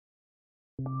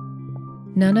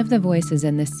None of the voices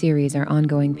in this series are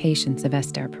ongoing patients of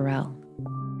Esther Perel.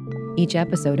 Each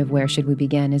episode of Where Should We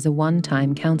Begin is a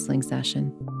one-time counseling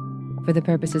session. For the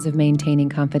purposes of maintaining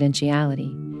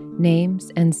confidentiality,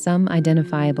 names and some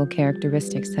identifiable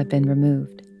characteristics have been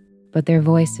removed, but their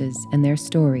voices and their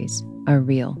stories are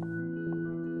real.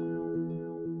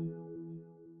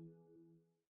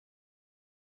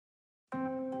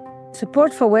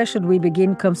 Support for Where Should We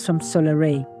Begin comes from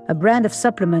Solaray, a brand of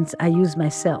supplements I use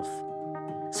myself.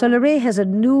 Solaray has a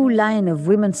new line of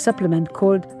women's supplement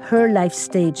called Her Life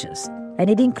Stages, and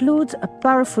it includes a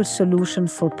powerful solution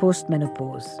for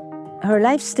postmenopause. Her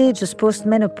Life Stages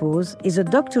Postmenopause is a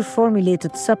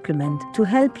doctor-formulated supplement to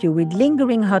help you with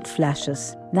lingering hot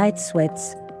flashes, night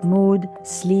sweats, mood,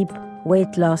 sleep,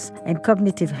 weight loss, and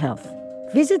cognitive health.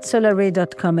 Visit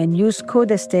Solaray.com and use code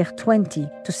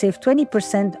ESTER20 to save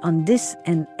 20% on this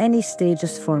and any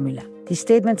Stages formula. These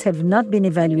statements have not been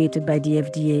evaluated by the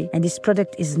FDA, and this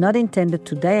product is not intended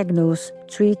to diagnose,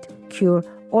 treat, cure,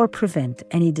 or prevent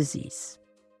any disease.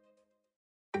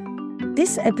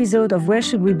 This episode of Where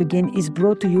Should We Begin is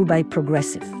brought to you by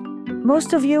Progressive.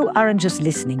 Most of you aren't just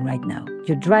listening right now.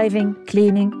 You're driving,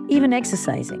 cleaning, even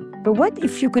exercising. But what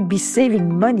if you could be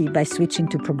saving money by switching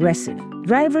to Progressive?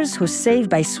 Drivers who save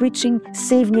by switching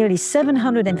save nearly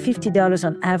 $750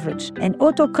 on average, and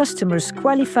auto customers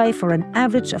qualify for an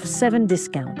average of 7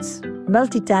 discounts.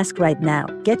 Multitask right now.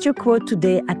 Get your quote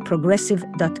today at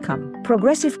Progressive.com.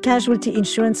 Progressive Casualty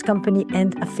Insurance Company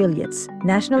and Affiliates.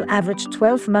 National average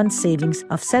 12-month savings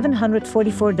of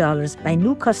 $744 by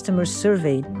new customers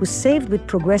surveyed who saved with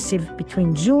Progressive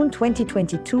between June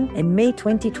 2022 and May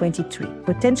 2023.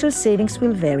 Potential savings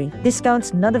will vary.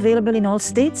 Discounts not available in all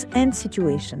states and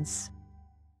situations.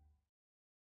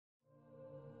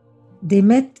 They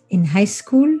met in high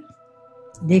school.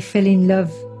 They fell in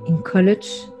love in college.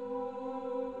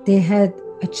 They had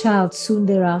a child soon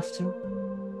thereafter.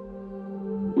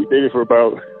 We dated for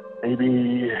about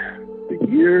maybe a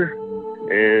year,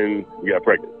 and we got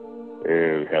pregnant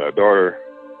and had a daughter,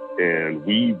 and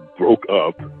we broke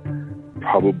up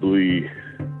probably,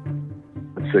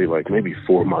 let's say, like maybe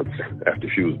 4 months after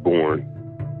she was born.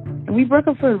 And we broke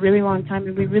up for a really long time,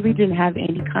 and we really didn't have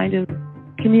any kind of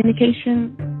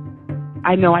communication.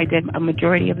 I know I did a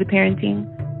majority of the parenting.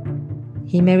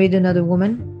 He married another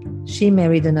woman. She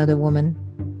married another woman.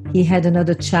 He had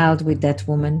another child with that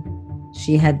woman.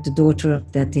 She had the daughter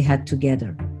that they had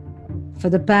together. For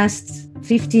the past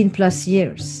 15 plus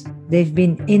years, they've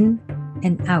been in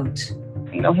and out.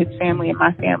 You know, his family and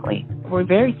my family were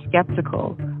very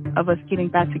skeptical of us getting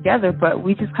back together, but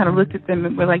we just kind of looked at them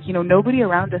and we're like, you know, nobody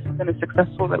around us is in a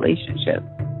successful relationship.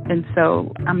 And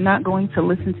so I'm not going to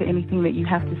listen to anything that you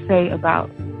have to say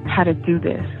about how to do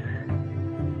this.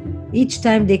 Each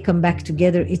time they come back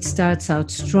together, it starts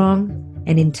out strong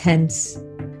and intense,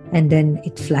 and then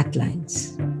it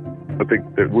flatlines. I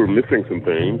think that we're missing some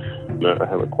things. I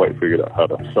haven't quite figured out how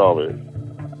to solve it.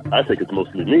 I think it's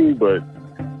mostly me, but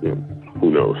you know,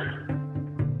 who knows?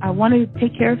 I want to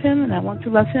take care of him and I want to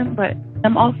love him, but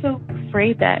I'm also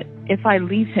afraid that if I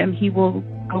leave him, he will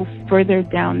go further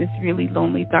down this really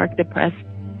lonely, dark, depressed,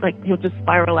 like he'll just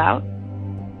spiral out.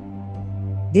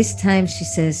 This time she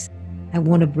says, I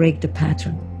want to break the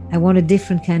pattern. I want a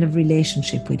different kind of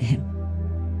relationship with him.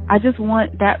 I just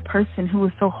want that person who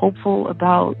was so hopeful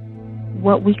about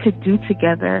what we could do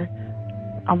together.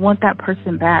 I want that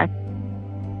person back.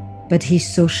 But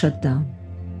he's so shut down.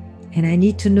 And I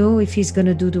need to know if he's going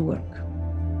to do the work.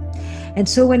 And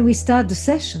so when we start the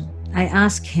session, I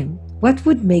ask him, what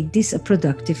would make this a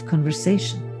productive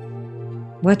conversation?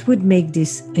 What would make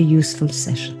this a useful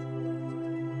session?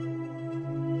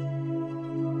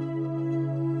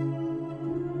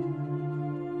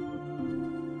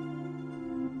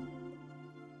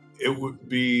 It would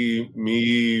be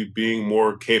me being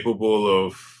more capable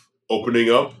of opening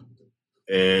up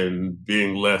and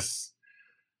being less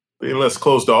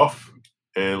closed off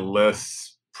and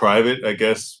less private, I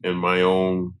guess, in my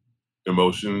own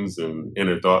emotions and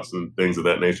inner thoughts and things of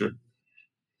that nature.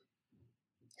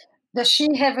 Does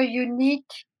she have a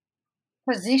unique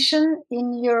position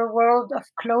in your world of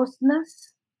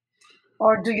closeness?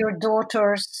 Or do your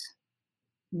daughters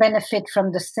benefit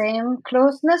from the same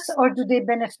closeness, or do they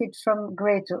benefit from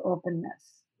greater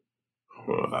openness?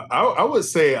 Well, I would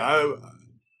say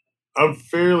I'm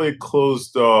fairly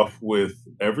closed off with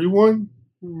everyone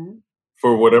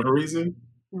for whatever reason.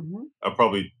 Mm-hmm.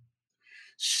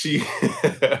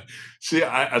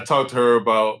 I talked to her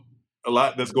about a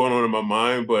lot that's going on in my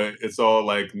mind, but it's all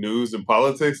like news and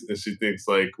politics. And she thinks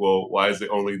like, well, why is it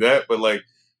only that? But like,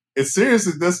 it's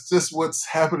seriously, that's just what's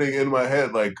happening in my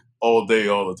head, like all day,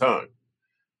 all the time.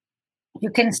 You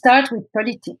can start with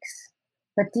politics,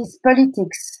 but these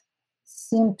politics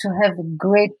seem to have a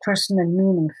great personal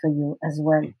meaning for you as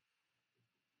well.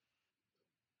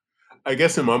 I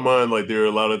guess in my mind, like there are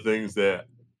a lot of things that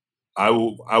I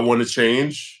want to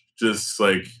change. Just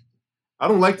like I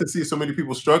don't like to see so many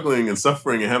people struggling and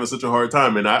suffering and having such a hard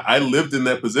time. And I lived in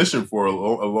that position for a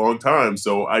long time,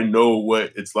 so I know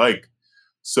what it's like.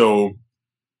 So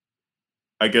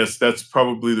I guess that's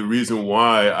probably the reason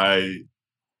why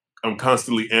I'm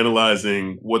constantly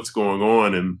analyzing what's going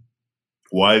on and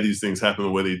why these things happen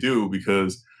the way they do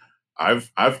because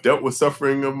I've dealt with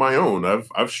suffering of my own.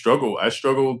 I've struggled. I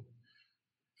struggled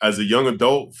as a young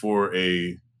adult for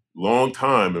a long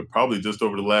time, and probably just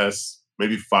over the last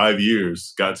maybe 5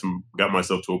 years, got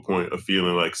myself to a point of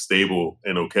feeling like stable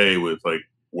and okay with like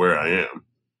where I am.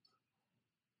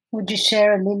 Would you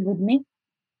share a little with me?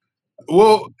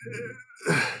 Well,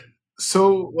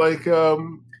 so like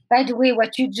By the way,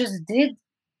 what you just did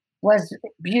was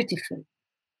beautiful.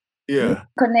 You yeah,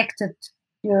 connected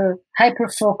your hyper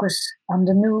focus on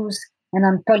the news and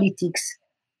on politics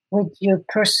with your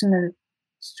personal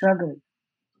struggle.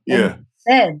 And yeah, you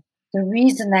said the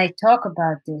reason I talk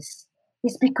about this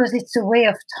is because it's a way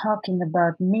of talking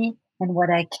about me and what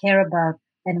I care about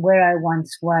and where I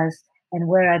once was and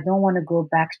where I don't want to go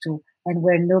back to and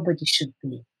where nobody should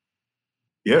be.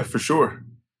 yeah, for sure.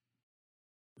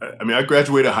 I mean, I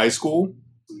graduated high school.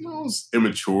 I was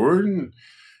immature and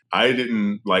I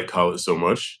didn't like college so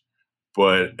much.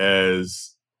 But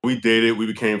as we dated, we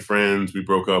became friends, we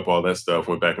broke up, all that stuff,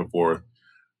 went back and forth.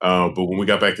 But when we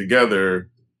got back together,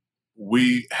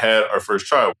 we had our first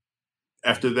child.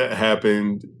 After that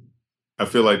happened, I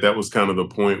feel like that was kind of the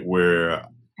point where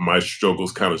my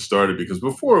struggles kind of started because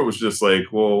before it was just like,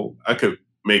 well, I could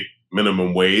make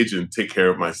minimum wage and take care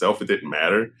of myself. It didn't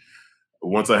matter.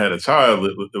 Once I had a child,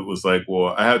 it was like,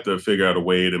 well, I had to figure out a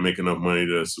way to make enough money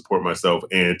to support myself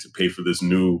and to pay for this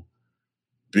new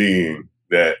being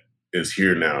that is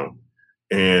here now.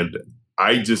 And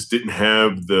I just didn't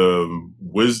have the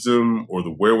wisdom or the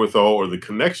wherewithal or the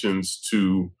connections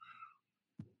to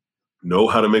know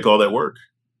how to make all that work.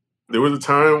 There was a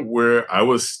time where I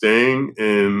was staying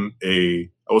I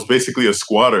was basically a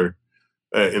squatter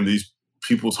in these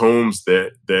people's homes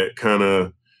that kind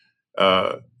of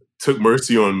uh, took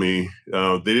mercy on me.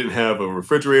 They didn't have a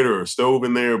refrigerator or a stove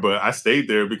in there, but I stayed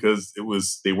there because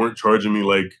they weren't charging me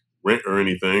like rent or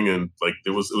anything, and like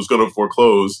it was going to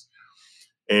foreclose,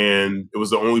 and it was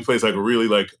the only place I could really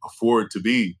like afford to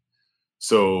be.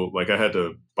 So like I had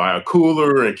to buy a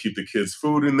cooler and keep the kids'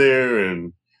 food in there,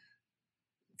 and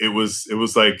it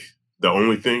was like the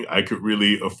only thing I could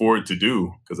really afford to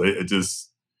do because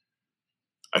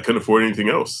I couldn't afford anything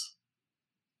else.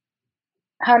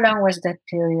 How long was that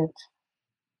period?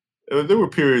 There were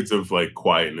periods of like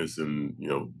quietness and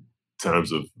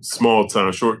times of small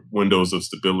time, short windows of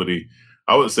stability.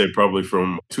 I would say probably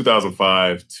from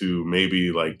 2005 to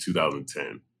maybe like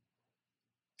 2010.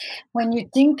 When you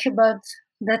think about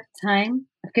that time,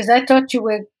 because I thought you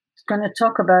were going to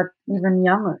talk about even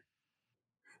younger.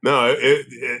 No,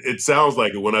 it sounds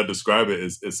like it when I describe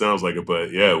it. It sounds like it,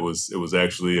 but yeah, it was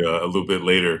actually a little bit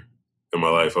later in my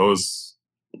life. I was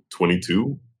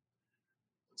 22,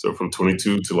 so from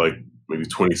 22 to like maybe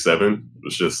 27, it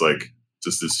was just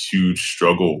this huge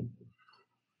struggle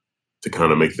to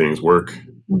kind of make things work.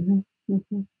 Mm-hmm,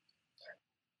 mm-hmm.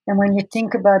 And when you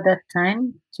think about that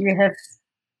time, do you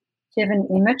have an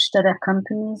image that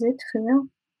accompanies it for you?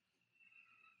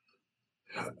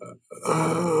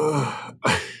 Uh,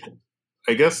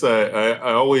 I guess I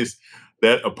always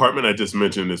that apartment I just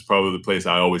mentioned is probably the place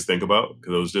I always think about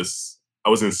because I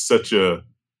was in such a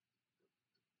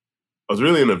I was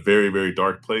really in a very very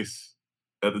dark place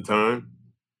at the time,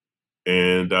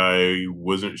 and I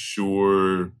wasn't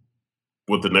sure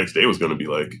what the next day was going to be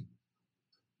like.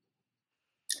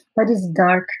 What is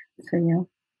dark for you?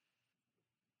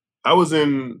 I was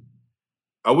in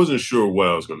I wasn't sure what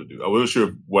I was going to do. I wasn't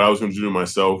sure what I was going to do to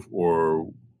myself or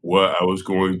what I was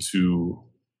going to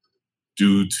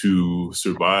do to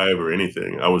survive or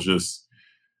anything. I was just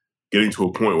getting to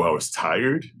a point where I was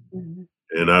tired Mhm.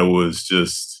 and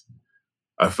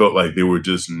I felt like there were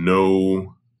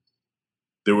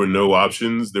no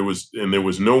options. There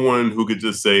was no one who could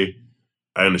just say,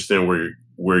 I understand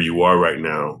where you are right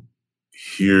now.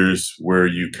 Here's where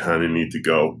you kind of need to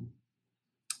go.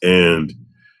 And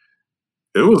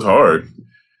it was hard.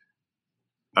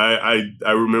 I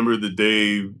remember the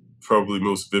day probably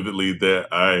most vividly that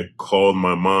I called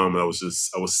my mom. I was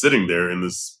sitting there in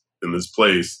this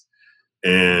place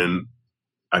and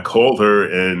I called her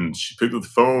and she picked up the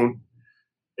phone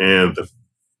and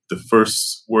the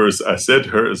first words I said to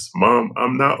her is, "Mom,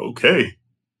 I'm not okay."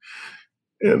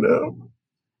 And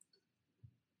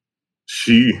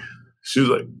she was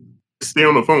like, "Stay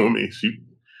on the phone with me." She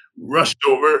rushed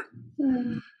over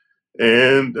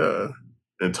and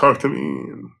talked to me,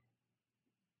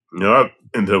 and I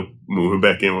ended up moving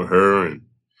back in with her, and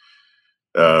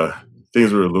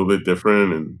things were a little bit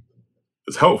different, and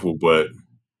it's helpful, but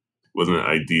wasn't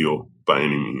ideal by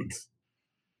any means.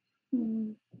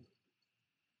 Mm.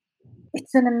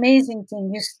 It's an amazing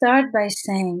thing. You start by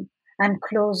saying, I'm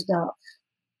closed off.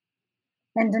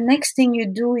 And the next thing you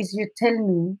do is you tell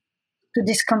me to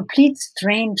this complete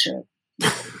stranger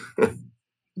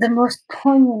the most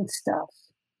poignant stuff.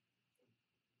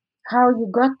 How you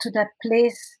got to that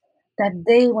place that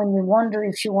day when you wonder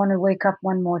if you want to wake up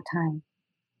one more time.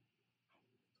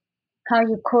 How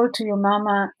you called to your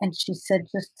mama and she said,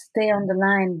 just stay on the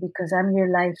line because I'm your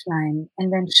lifeline,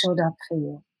 and then showed up for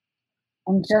you.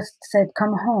 And just said,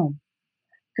 come home,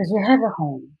 because you have a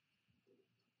home.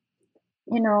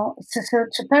 It's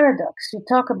such a paradox. You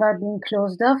talk about being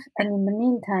closed off, and in the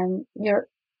meantime, you're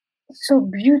so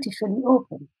beautifully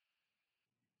open.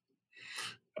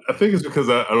 I think it's because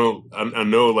I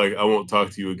know, like, I won't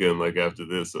talk to you again, like, after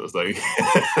this. So it's like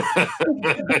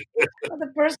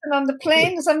The person on the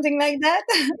plane, something like that.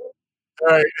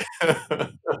 Right.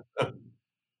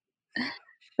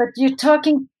 But you're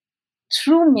talking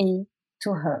through me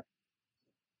to her.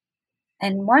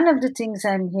 And one of the things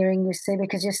I'm hearing you say,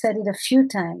 because you said it a few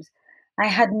times, I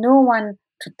had no one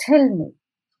to tell me.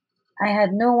 I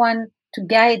had no one to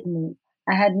guide me.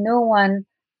 I had no one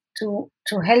to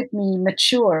help me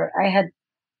mature.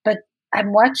 But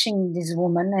I'm watching this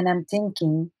woman and I'm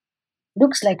thinking,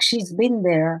 looks like she's been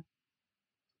there,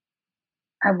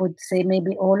 I would say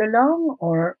maybe all along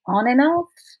or on and off.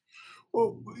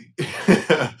 Well,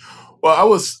 well, I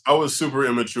was super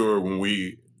immature when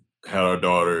we had our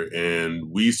daughter,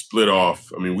 and we split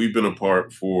off. I mean, we've been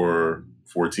apart for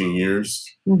 14 years,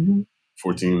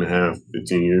 14 and a half,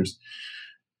 15 years.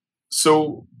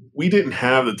 So we didn't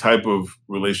have the type of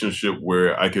relationship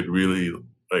where I could really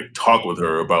like talk with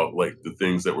her about like the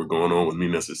things that were going on with me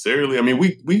necessarily. I mean,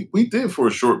 we did for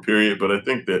a short period, but I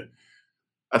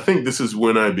think this is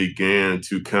when I began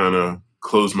to kind of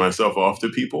close myself off to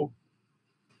people.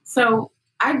 So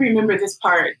I remember this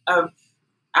part of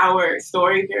our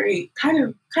story very kind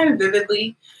of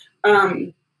vividly.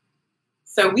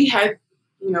 So we had,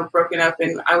 broken up,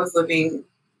 and I was living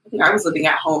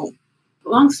at home.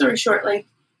 Long story short, like,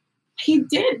 he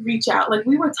did reach out. Like,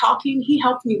 we were talking. He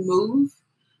helped me move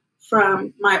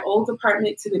from my old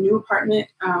apartment to the new apartment.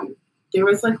 There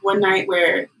was like one night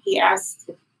where he asked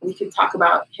if we could talk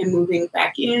about him moving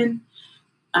back in.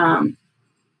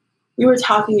 We were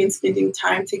talking and spending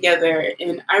time together.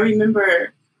 And I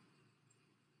remember,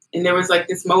 and there was like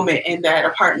this moment in that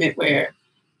apartment where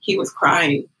he was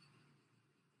crying.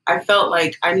 I felt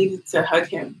like I needed to hug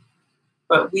him,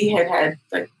 but we had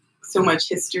like so much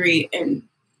history, and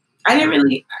I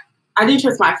didn't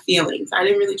trust my feelings. I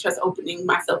didn't really trust opening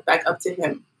myself back up to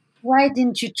him. Why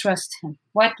didn't you trust him?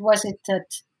 What was it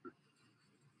that?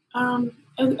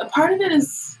 A part of it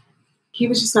is he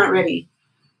was just not ready.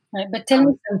 Right, but tell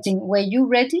me something. Were you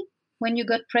ready when you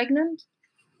got pregnant?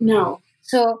 No.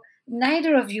 So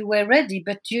neither of you were ready,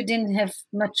 but you didn't have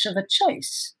much of a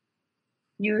choice.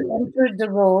 You entered the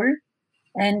role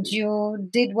and you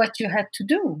did what you had to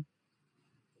do.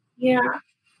 Yeah.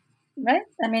 Right?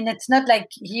 I mean, it's not like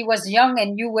he was young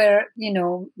and you were,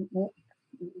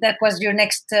 that was your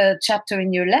next chapter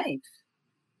in your life.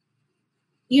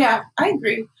 Yeah, I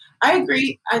agree.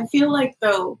 I feel like,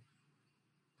 though,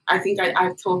 I think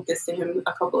I've told this to him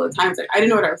a couple of times. Like, I didn't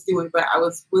know what I was doing, but I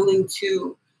was willing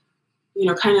to,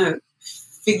 kind of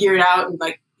figure it out and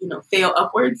fail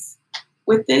upwards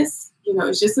with this.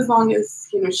 It's just as long as,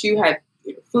 she had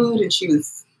food and she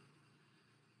was,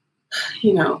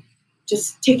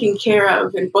 just taken care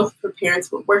of, and both of her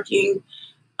parents were working.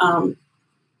 I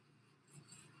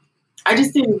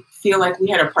just didn't feel like we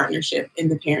had a partnership in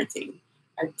the parenting.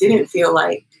 I didn't feel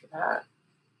like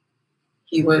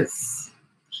he was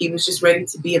just ready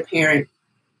to be a parent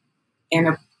and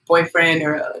a boyfriend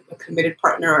or a committed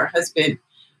partner or a husband.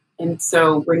 And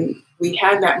so when we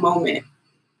had that moment,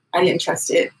 I didn't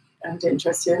trust it. I didn't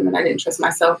trust him, and I didn't trust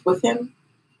myself with him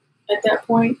at that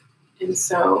point. And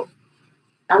so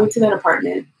I went to that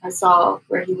apartment. I saw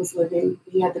where he was living.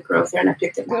 He had the girls there, and I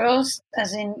picked him up. Girls,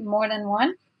 as in more than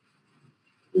one?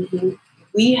 Mm-hmm.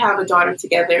 We have a daughter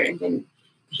together, and then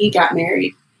he got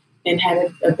married and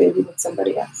had a baby with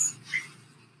somebody else.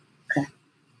 Okay.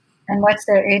 And what's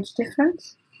their age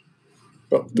difference?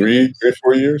 About 3 or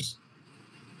 4 years.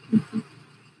 Mm-hmm.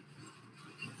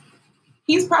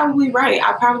 he's probably right.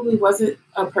 I probably wasn't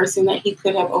a person that he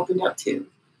could have opened up to.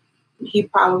 He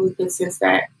probably could sense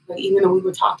that. But even though we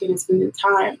were talking and spending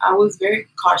time, I was very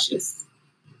cautious.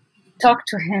 Talk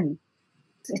to him.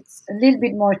 It's a little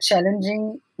bit more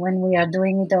challenging when we are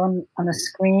doing it on a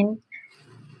screen.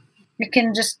 You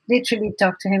can just literally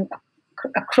talk to him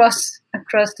across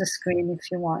the screen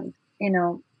if you want.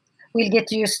 We'll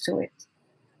get used to it.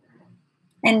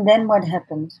 And then what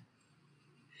happened?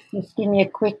 Just give me a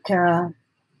quick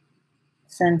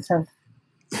sense of.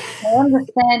 I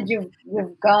understand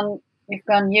you've gone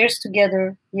years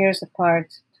together, years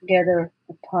apart, together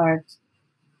apart.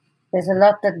 There's a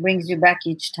lot that brings you back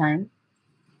each time.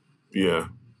 Yeah.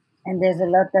 And there's a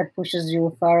lot that pushes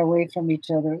you far away from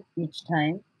each other each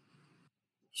time.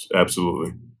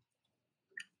 Absolutely.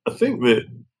 I think that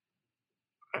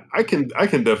I can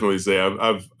definitely say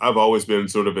I've always been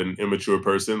sort of an immature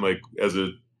person. Like as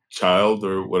a child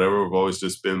or whatever, I've always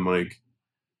just been like,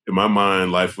 in my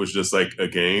mind, life was just like a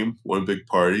game, one big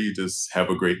party. You just have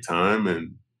a great time,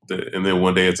 and then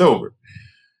one day it's over.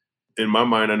 In my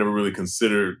mind, I never really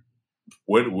considered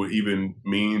what it would even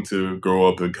mean to grow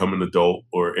up and become an adult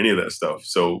or any of that stuff.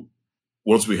 So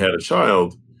once we had a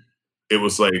child, it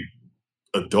was like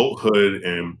adulthood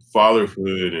and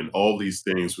fatherhood and all these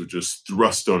things were just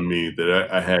thrust on me that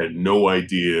I had no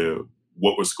idea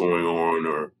what was going on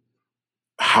or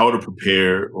how to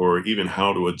prepare or even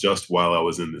how to adjust while I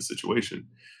was in this situation.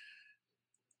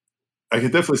 I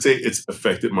can definitely say it's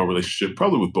affected my relationship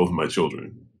probably with both of my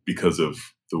children because of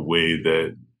the way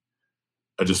that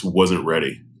I just wasn't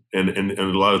ready. And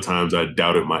a lot of times I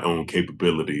doubted my own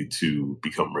capability to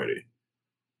become ready.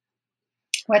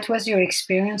 What was your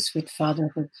experience with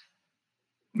fatherhood?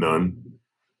 None.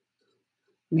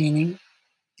 Meaning?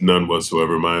 None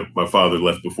whatsoever. My father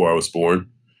left before I was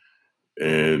born,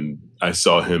 and I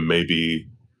saw him maybe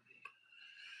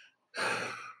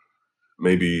I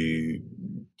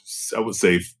would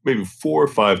say maybe 4 or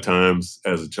 5 times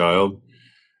as a child.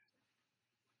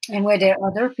 And were there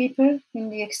other people in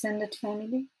the extended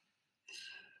family?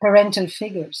 Parental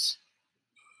figures?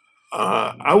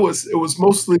 It was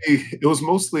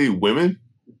mostly women.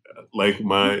 Like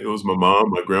it was my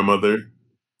mom, my grandmother,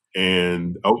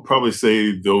 and I would probably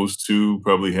say those two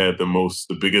probably had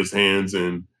the biggest hands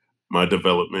in my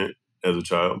development as a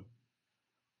child.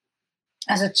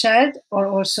 As a child, or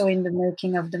also in the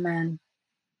making of the man?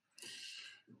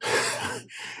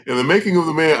 In the making of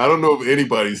the man, I don't know if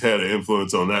anybody's had an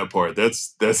influence on that part.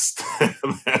 That's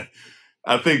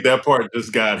I think that part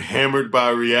just got hammered by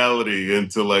reality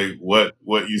into like what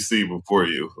you see before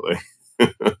you. Like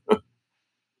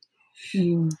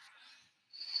Mm.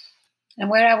 And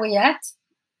where are we at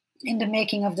in the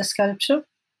making of the sculpture?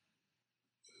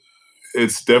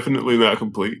 it's definitely not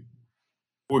complete.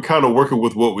 We're kind of working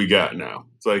with what we got now.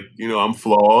 It's like, I'm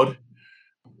flawed,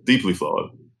 deeply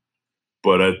flawed.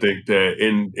 But I think that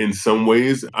in some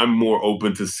ways, I'm more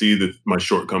open to see my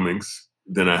shortcomings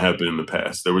than I have been in the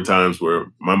past. There were times where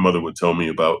my mother would tell me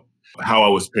about how I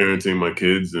was parenting my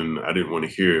kids, and I didn't want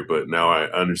to hear it. But now I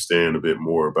understand a bit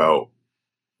more about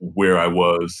where I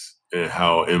was and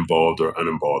how involved or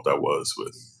uninvolved I was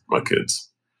with my kids.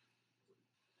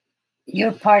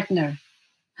 Your partner,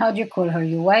 how do you call her?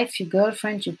 Your wife, your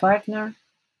girlfriend, your partner?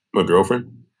 My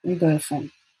girlfriend? Your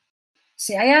girlfriend.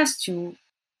 See, I asked you,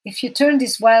 if you turn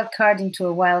this wild card into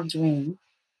a wild dream,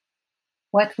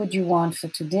 what would you want for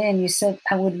today? And you said,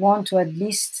 I would want to at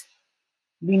least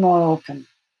be more open.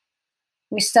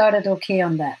 We started okay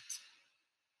on that.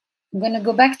 I'm going to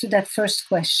go back to that first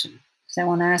question, because I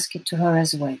want to ask it to her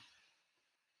as well.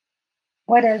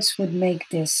 What else would make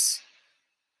this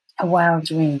a wild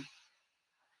dream?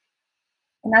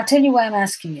 And I'll tell you why I'm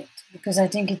asking it, because I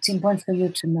think it's important for you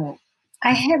to know.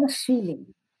 I have a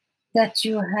feeling that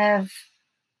you have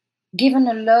given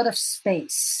a lot of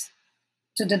space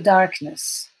to the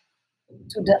darkness,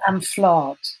 to the I'm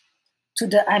flawed, to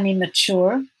the I'm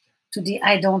immature, to the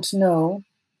I don't know,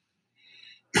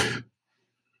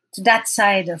 to that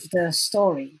side of the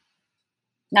story.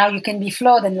 Now you can be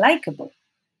flawed and likable,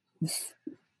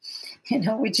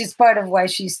 which is part of why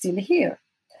she's still here.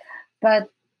 But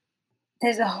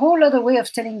there's a whole other way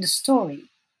of telling the story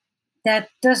that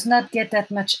does not get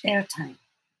that much airtime,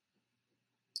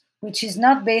 which is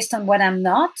not based on what I'm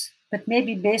not, but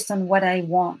maybe based on what I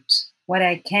want, what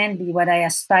I can be, what I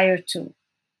aspire to,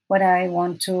 what I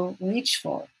want to reach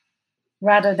for,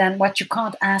 rather than what you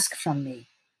can't ask from me,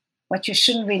 what you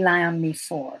shouldn't rely on me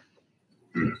for.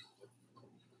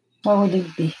 What would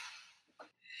it be?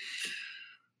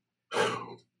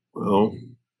 Well,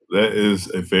 that is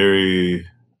a very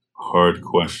hard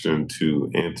question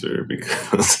to answer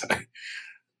because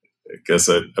guess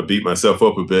I beat myself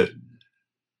up a bit.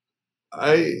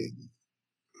 I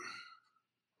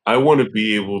want to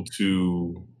be able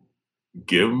to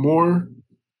give more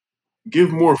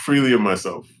freely of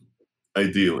myself,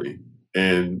 ideally,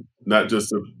 and not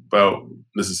just about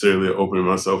necessarily opening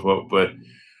myself up, but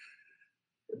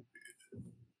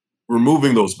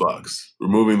removing those blocks,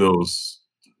 removing those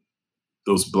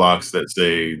blocks that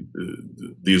say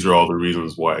these are all the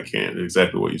reasons why I can't.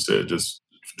 Exactly what you said. Just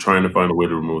trying to find a way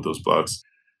to remove those blocks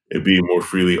and being more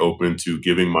freely open to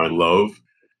giving my love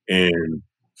and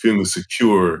feeling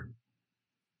secure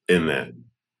in that.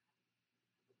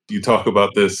 You talk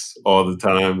about this all the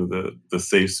time, the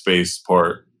safe space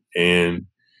part, and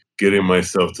getting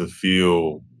myself to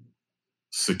feel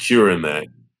secure in that.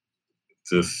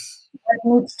 Just What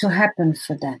needs to happen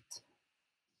for that?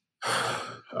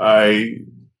 I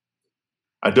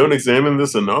don't examine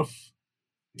this enough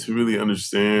to really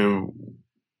understand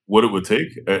what it would take.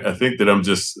 I think that I'm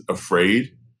just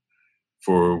afraid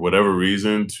for whatever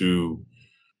reason to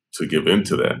give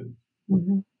into that.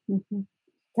 Mm-hmm. Mm-hmm.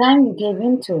 Time you gave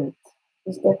into it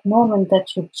is that moment that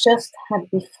you just had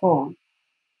before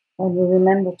when you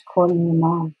remembered calling your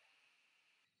mom.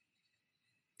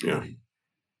 Yeah.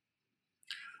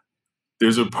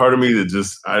 There's a part of me that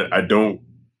just I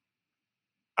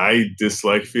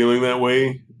dislike feeling that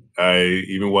way.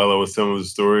 Even while I was telling the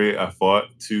story, I fought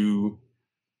to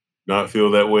not feel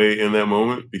that way in that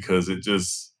moment because it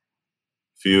just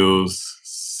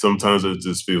sometimes it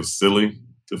just feels silly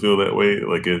to feel that way.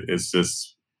 Like it's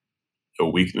just a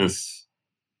weakness.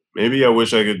 Maybe I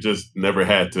wish I could just never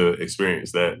had to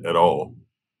experience that at all.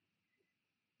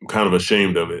 I'm kind of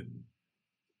ashamed of it.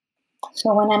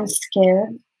 So when I'm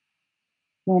scared,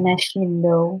 when I feel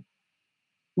low,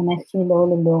 when I feel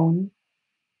all alone,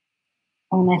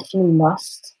 when I feel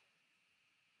lost,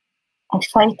 I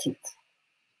fight it.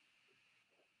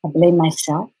 I blame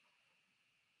myself.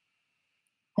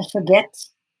 I forget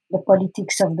the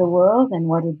politics of the world and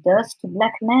what it does to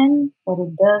Black men, what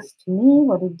it does to me,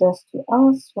 what it does to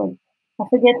us. I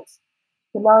forget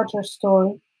the larger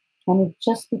story, and it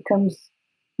just becomes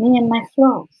me and my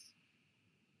flaws.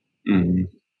 Mm-hmm.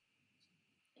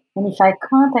 And if I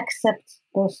can't accept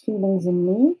those feelings in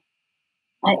me,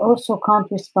 I also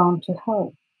can't respond to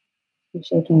her. You're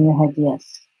shaking your head,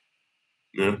 yes.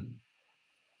 Yeah.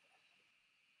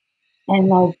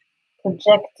 And I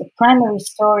project the primary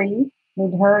story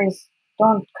with her is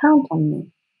don't count on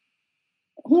me.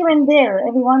 Here and there,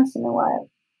 every once in a while.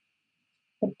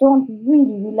 But don't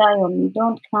really rely on me.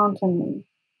 Don't count on me.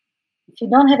 If you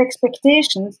don't have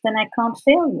expectations, then I can't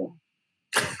fail you.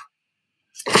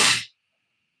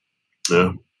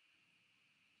 Yeah.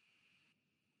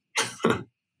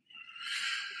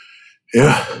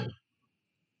 Yeah.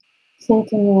 Say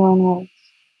it in your own words.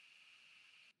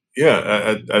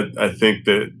 Yeah, I think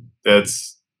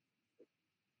that's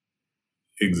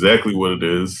exactly what it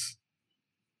is.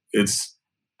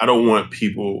 I don't want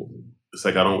people, it's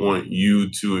like I don't want you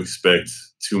to expect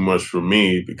too much from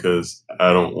me because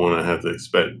I don't want to have to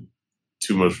expect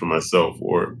too much from myself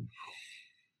or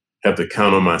have to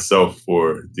count on myself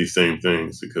for these same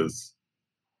things because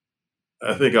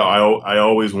I think I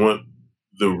always want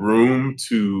the room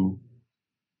to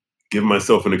give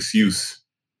myself an excuse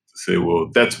to say, well,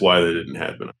 that's why that didn't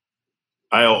happen.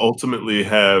 I ultimately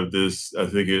have this, I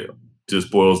think it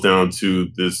just boils down to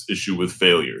this issue with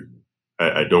failure.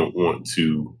 I don't want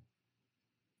to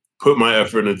put my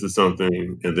effort into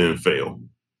something and then fail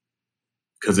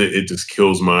because it just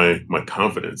kills my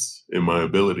confidence in my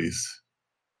abilities.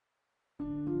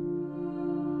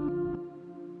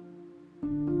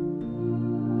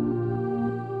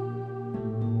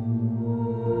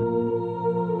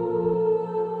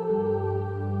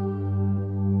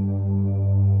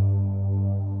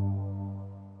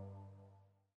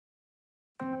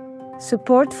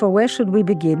 Support for Where Should We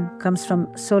Begin comes from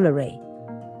Solaray.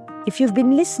 If you've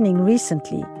been listening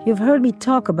recently, you've heard me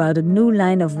talk about a new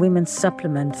line of women's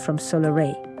supplement from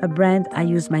Solaray, a brand I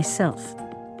use myself.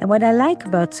 And what I like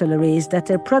about Solaray is that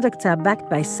their products are backed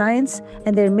by science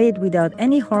and they're made without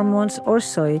any hormones or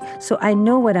soy, so I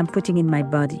know what I'm putting in my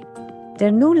body.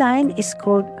 Their new line is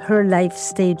called Her Life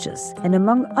Stages, and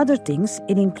among other things,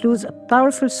 it includes a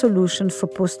powerful solution for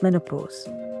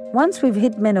postmenopause. Once we've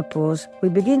hit menopause, we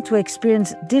begin to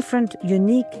experience different,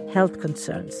 unique health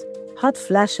concerns. Hot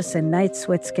flashes and night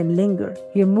sweats can linger,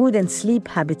 your mood and sleep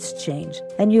habits change,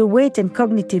 and your weight and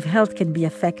cognitive health can be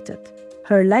affected.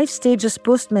 Her Life Stages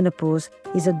Postmenopause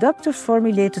is a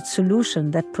doctor-formulated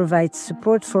solution that provides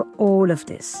support for all of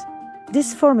this.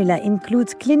 This formula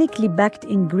includes clinically backed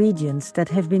ingredients that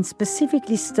have been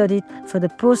specifically studied for the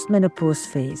postmenopause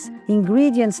phase,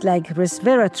 ingredients like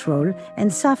resveratrol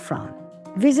and saffron.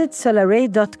 Visit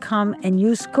Solaray.com and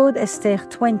use code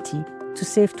Esther20 to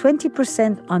save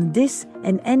 20% on this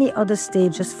and any other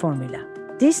Stages formula.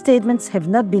 These statements have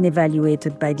not been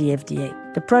evaluated by the FDA.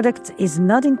 The product is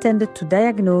not intended to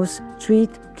diagnose, treat,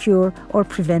 cure, or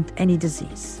prevent any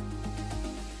disease.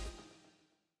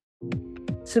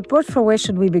 Support for Where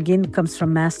Should We Begin comes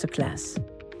from Masterclass.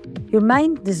 Your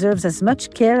mind deserves as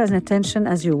much care and attention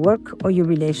as your work or your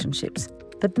relationships,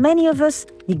 but many of us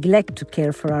neglect to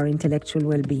care for our intellectual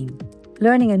well-being.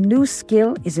 Learning a new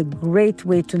skill is a great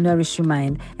way to nourish your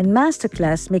mind, and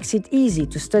Masterclass makes it easy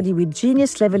to study with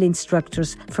genius-level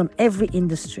instructors from every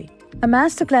industry. A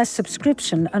Masterclass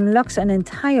subscription unlocks an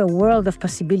entire world of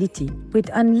possibility with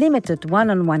unlimited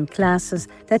one-on-one classes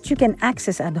that you can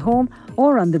access at home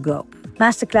or on the go.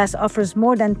 Masterclass offers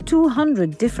more than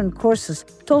 200 different courses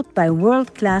taught by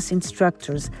world-class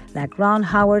instructors like Ron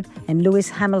Howard and Lewis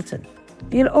Hamilton.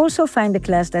 You'll also find a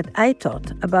class that I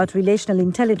taught about relational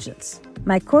intelligence.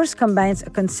 My course combines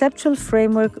a conceptual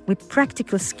framework with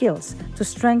practical skills to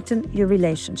strengthen your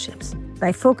relationships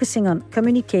by focusing on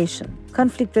communication,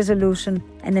 conflict resolution,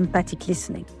 and empathic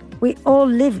listening. We all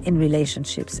live in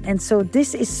relationships, and so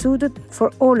this is suited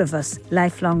for all of us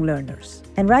lifelong learners.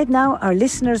 And right now, our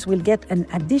listeners will get an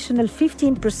additional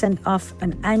 15% off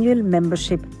an annual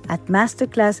membership at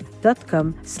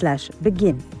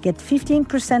masterclass.com/begin. Get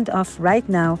 15% off right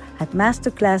now at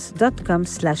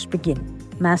masterclass.com/begin.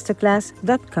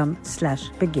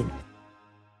 masterclass.com/begin.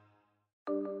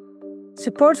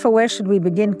 Support for Where Should We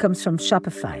Begin comes from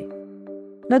Shopify.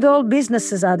 Not all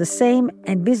businesses are the same,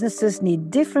 and businesses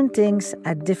need different things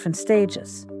at different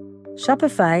stages.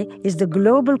 Shopify is the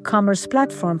global commerce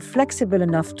platform flexible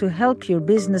enough to help your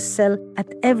business sell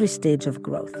at every stage of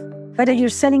growth. Whether you're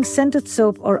selling scented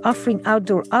soap or offering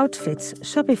outdoor outfits,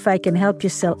 Shopify can help you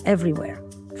sell everywhere.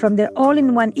 From their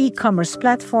all-in-one e-commerce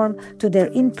platform to their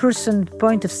in-person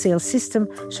point-of-sale system,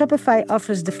 Shopify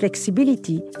offers the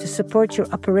flexibility to support your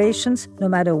operations no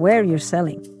matter where you're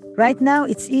selling. Right now,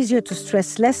 it's easier to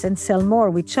stress less and sell more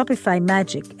with Shopify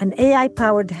Magic, an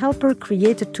AI-powered helper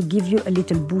created to give you a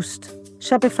little boost.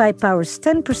 Shopify powers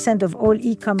 10% of all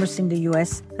e-commerce in the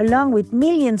US, along with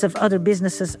millions of other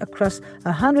businesses across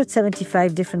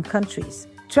 175 different countries.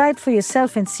 Try it for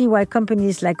yourself and see why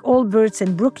companies like Allbirds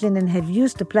and Brooklinen have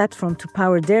used the platform to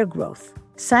power their growth.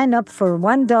 Sign up for a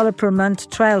 $1 per month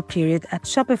trial period at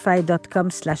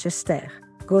shopify.com/Esther.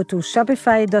 Go to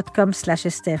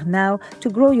shopify.com/Esther now to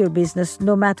grow your business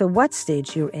no matter what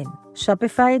stage you're in.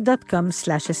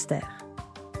 Shopify.com/Esther.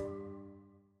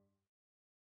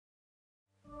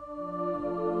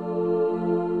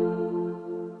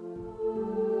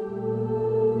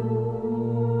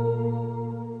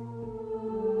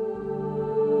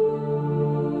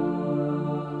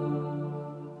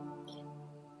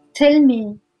 Tell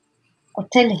me, or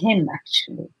tell him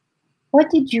actually, what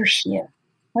did you hear?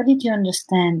 What did you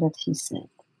understand that he said?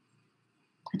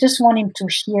 I just want him to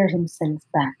hear himself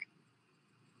back.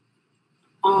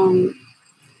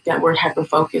 That word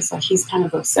hyperfocus, like he's kind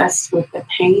of obsessed with the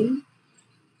pain.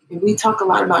 And we talk a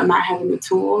lot about not having the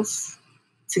tools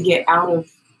to get out of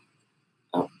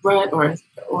a rut or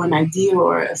an idea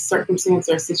or a circumstance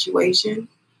or a situation.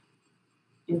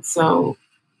 And so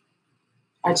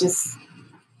I just,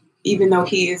 even though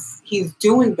he's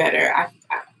doing better,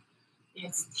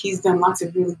 he's done lots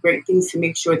of really great things to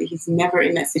make sure that he's never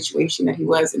in that situation that he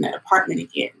was in that apartment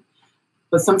again.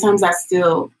 But sometimes I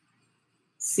still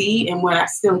see, and what I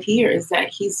still hear is that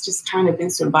he's just kind of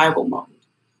in survival mode.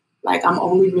 Like, I'm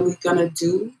only really gonna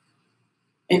do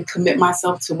and commit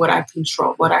myself to what I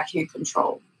control, what I can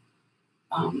control.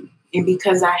 And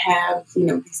because I have,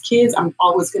 these kids, I'm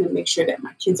always gonna make sure that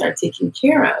my kids are taken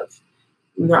care of.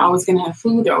 And they're always gonna have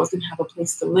food, they're always gonna have a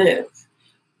place to live.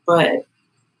 But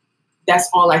that's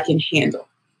all I can handle.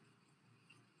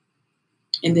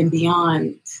 And then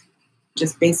beyond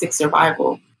just basic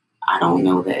survival, I don't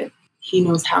know that he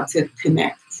knows how to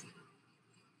connect,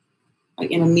 like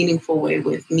in a meaningful way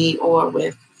with me or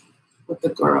with the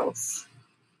girls.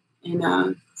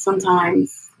 And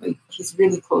sometimes like he's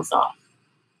really closed off,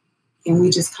 and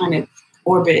we just kind of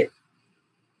orbit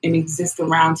and exist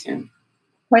around him.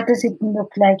 What does it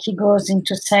look like? He goes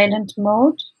into silent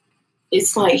mode?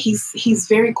 It's like he's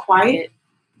very quiet.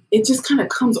 It just kind of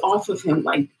comes off of him,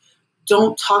 like,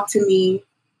 don't talk to me,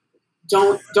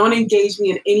 don't engage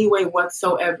me in any way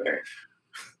whatsoever.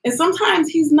 And sometimes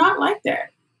he's not like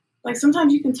that. Like,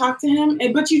 sometimes you can talk to him,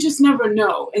 but you just never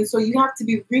know. And so you have to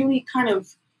be really kind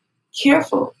of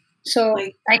careful. So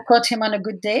like, I caught him on a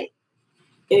good day?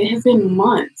 it has been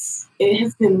months. It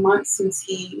has been months since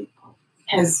he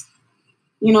has,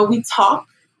 we talk,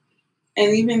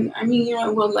 and even,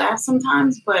 we'll laugh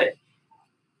sometimes, but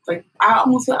like, I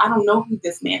almost feel I don't know who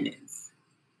this man is.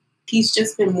 He's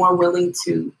just been more willing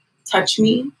to touch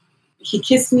me. He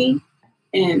kissed me,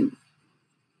 and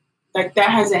like that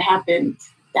hasn't happened.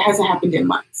 That hasn't happened in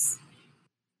months.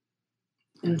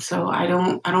 And so I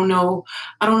don't know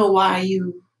why I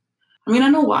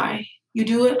know why you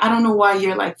do it. I don't know why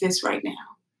you're like this right now.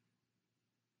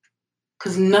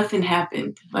 Because nothing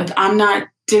happened. Like, I'm not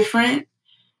different.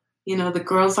 The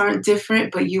girls aren't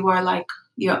different, but you are like,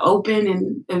 you're open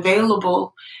and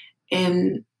available.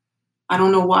 And I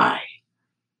don't know why.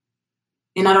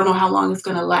 And I don't know how long it's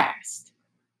going to last.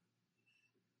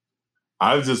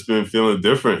 I've just been feeling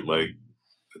different. Like,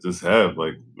 I just have,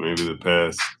 like, maybe the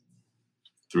past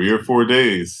 3 or 4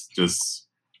 days, just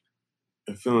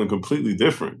feeling completely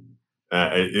different.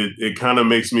 It kind of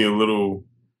makes me a little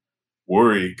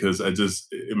worried because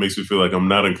it makes me feel like I'm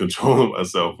not in control of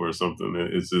myself or something.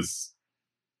 It's just,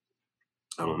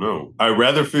 I don't know. I'd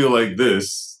rather feel like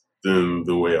this than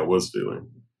the way I was feeling.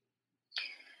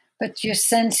 But your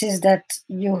sense is that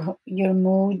your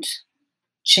mood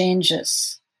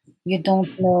changes. You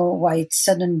don't know why it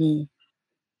suddenly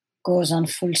goes on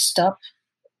full stop,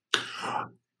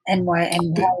 and why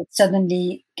it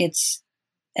suddenly gets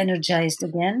energized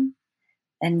again,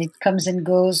 and it comes and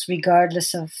goes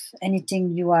regardless of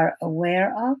anything you are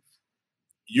aware of.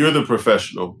 You're the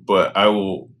professional, but I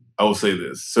will say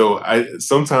this. So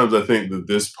sometimes I think that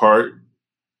this part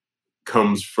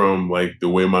comes from like the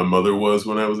way my mother was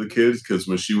when I was a kid, because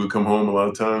when she would come home, a lot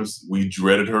of times we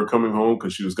dreaded her coming home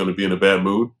because she was going to be in a bad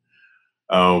mood.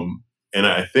 And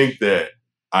I think that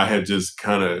I had just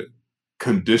kind of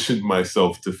conditioned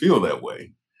myself to feel that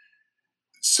way.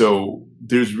 So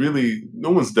there's really, no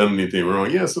one's done anything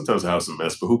wrong. Yeah, sometimes the house is a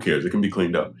mess, but who cares? It can be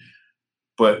cleaned up.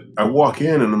 But I walk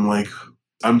in and I'm like,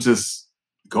 I'm just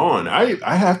gone.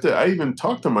 I even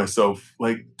talk to myself,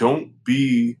 like, don't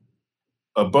be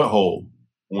a butthole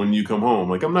when you come home.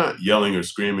 Like, I'm not yelling or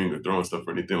screaming or throwing stuff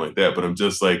or anything like that, but I'm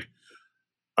just like,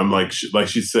 like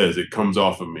she says, it comes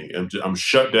off of me. I'm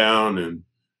shut down, and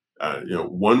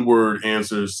one word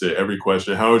answers to every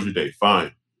question. How was your day?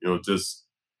 Fine. Just.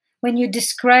 When you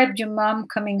described your mom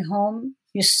coming home,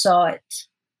 you saw it.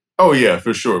 Oh yeah,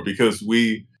 for sure. Because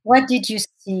What did you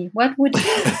see? What would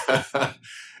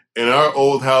in our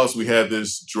old house, we had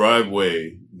this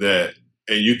driveway and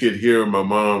you could hear my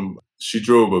mom. She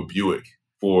drove a Buick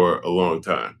for a long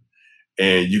time.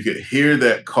 And you could hear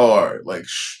that car like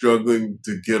struggling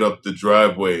to get up the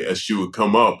driveway as she would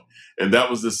come up. And that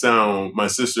was the sound my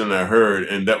sister and I heard.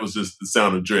 And that was just the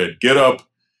sound of dread. Get up,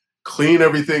 clean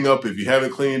everything up if you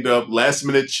haven't cleaned up, last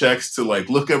minute checks to like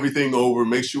look everything over,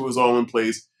 make sure it was all in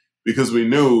place, because we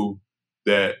knew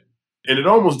that, and it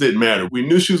almost didn't matter. We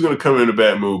knew she was going to come in a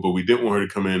bad mood, but we didn't want her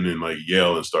to come in and like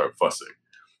yell and start fussing.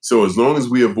 So as long as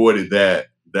we avoided that,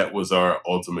 that was our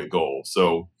ultimate goal.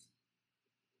 So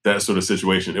that sort of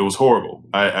situation, it was horrible.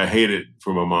 I hated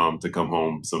for my mom to come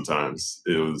home sometimes.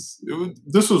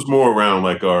 This was more around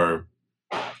like our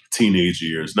teenage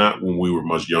years, not when we were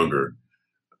much younger.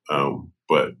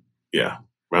 But yeah,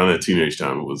 around that teenage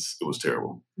time, it was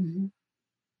terrible. Mm-hmm.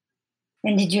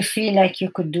 And did you feel like you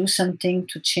could do something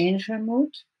to change her mood?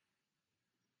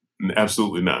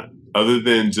 Absolutely not. Other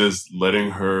than just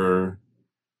letting her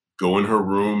go in her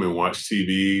room and watch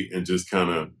TV and just kind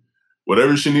of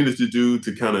whatever she needed to do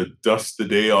to kind of dust the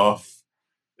day off.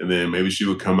 And then maybe she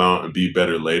would come out and be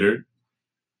better later.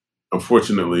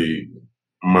 Unfortunately,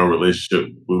 my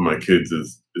relationship with my kids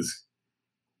is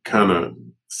kind of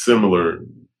similar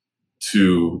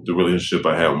to the relationship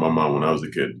I had with my mom when I was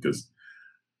a kid, because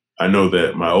I know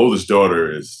that my oldest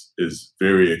daughter is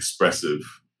very expressive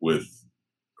with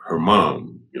her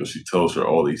mom. She tells her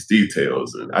all these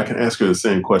details, and I can ask her the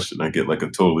same question. I get like a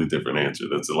totally different answer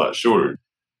that's a lot shorter.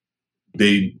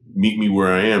 They meet me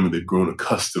where I am, and they've grown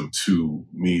accustomed to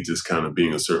me just kind of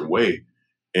being a certain way.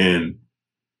 And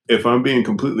if I'm being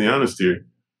completely honest here,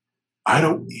 I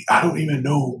don't even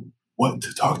know what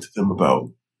to talk to them about.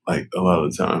 Like a lot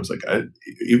of the times, like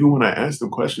even when I ask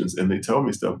them questions and they tell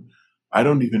me stuff, I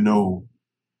don't even know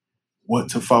what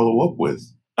to follow up with.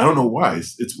 I don't know why.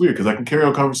 It's weird because I can carry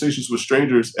on conversations with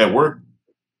strangers at work,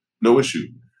 no issue.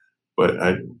 But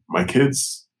my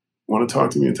kids want to talk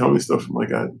to me and tell me stuff. I'm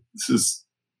like, it's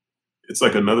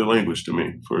like another language to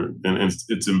me. And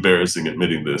it's embarrassing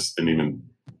admitting this and even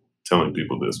telling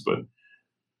people this, but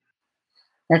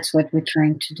that's what we're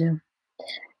trying to do.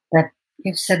 But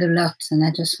you've said a lot, and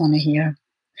I just want to hear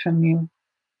from you.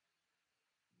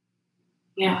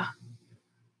 Yeah.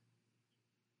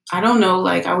 I don't know.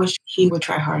 Like, I wish he would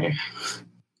try harder.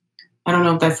 I don't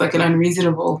know if that's like an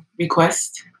unreasonable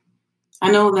request.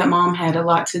 I know that mom had a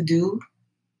lot to do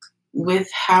with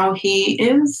how he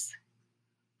is,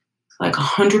 like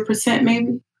 100%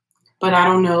 maybe, but I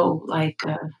don't know, like.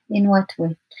 In what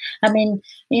way? I mean,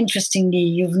 interestingly,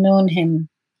 you've known him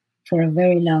for a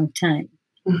very long time.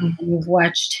 Mhm. And you've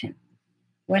watched him.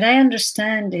 What I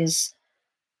understand is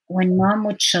when mom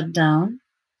would shut down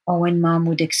or when mom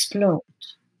would explode,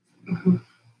 Mhm.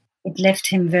 it left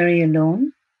him very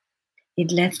alone.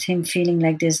 It left him feeling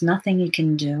like there's nothing he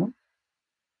can do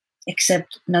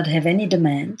except not have any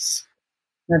demands,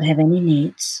 not have any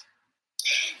needs.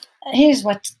 Here's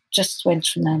what just went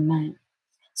through my mind.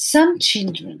 Some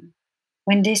children,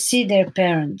 when they see their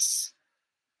parents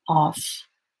off,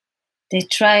 they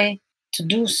try to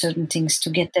do certain things to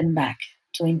get them back,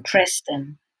 to impress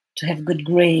them, to have good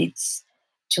grades,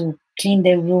 to clean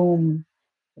their room,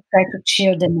 to try to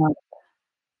cheer them up.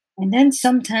 And then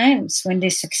sometimes when they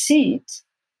succeed,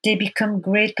 they become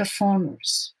great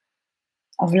performers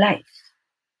of life.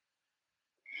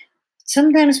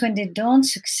 Sometimes when they don't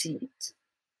succeed,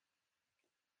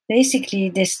 basically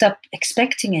they stop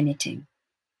expecting anything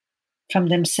from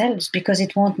themselves because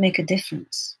it won't make a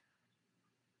difference.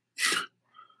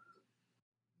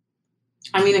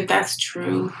 I mean, if that's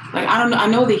true, like, I don't know. I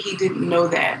know that he didn't know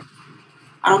that.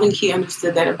 I don't think he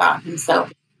understood that about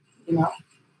himself, you know.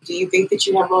 Do you think that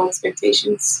you have low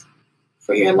expectations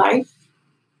for your life?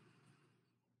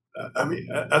 I mean,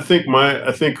 I think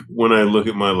when I look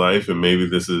at my life, and maybe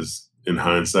this is in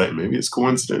hindsight, maybe it's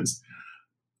coincidence,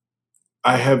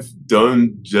 I have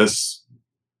done just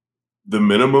the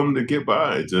minimum to get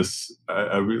by. Just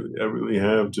I really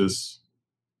have. Just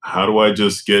how do I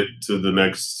just get to the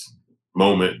next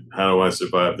moment? How do I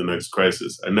survive the next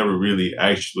crisis? I never really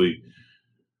actually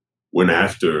went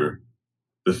after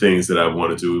the things that I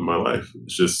want to do in my life.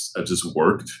 It's just I just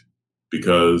worked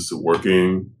because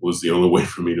working was the only way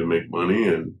for me to make money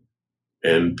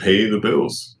and pay the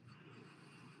bills.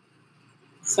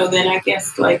 So then I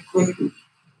guess like we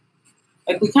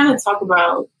kind of talk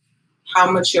about how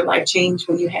much your life changed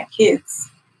when you had kids.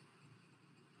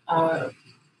 Uh,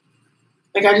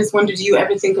 like I just wonder, do you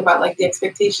ever think about like the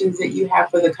expectations that you have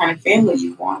for the kind of family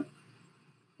you want?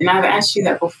 And I've asked you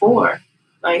that before.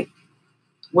 Like,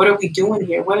 what are we doing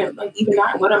here? What am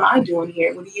I doing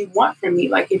here? What do you want from me?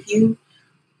 Like if you,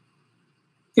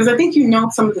 because I think you know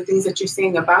some of the things that you're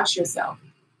saying about yourself.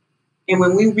 And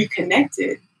when we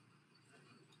reconnected,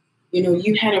 you know,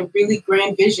 you had a really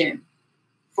grand vision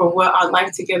for what our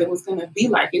life together was going to be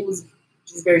like. It was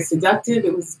just very seductive.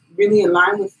 It was really in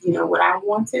line with, you know, what I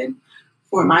wanted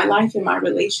for my life and my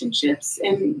relationships.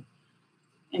 And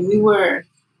we were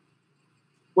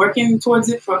working towards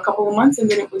it for a couple of months,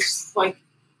 and then it was just like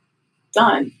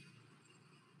done.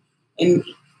 And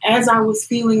as I was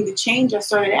feeling the change, I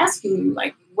started asking you,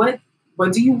 like, what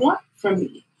do you want from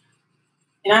me?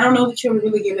 And I don't know that you ever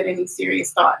really gave it any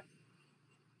serious thought.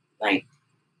 Like,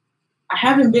 I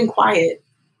haven't been quiet,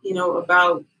 you know,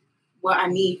 about what I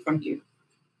need from you.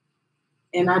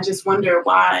 And I just wonder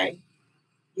why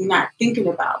you're not thinking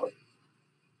about it.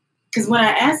 Because when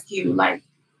I ask you, like,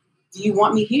 do you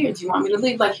want me here? Do you want me to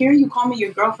leave? Like, hearing you call me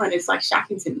your girlfriend is like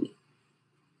shocking to me.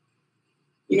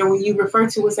 You know, when you refer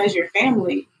to us as your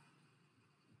family,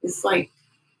 it's like,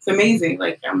 it's amazing.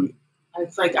 Like,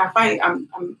 it's like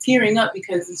I'm tearing up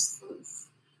because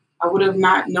I would have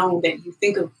not known that you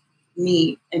think of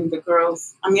me and the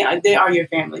girls. I mean, they are your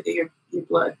family, they're your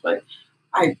blood, but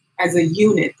as a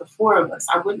unit, the four of us,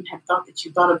 I wouldn't have thought that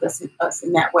you thought of us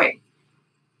in that way.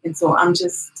 And so and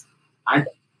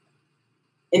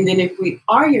then if we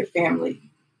are your family,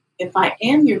 if I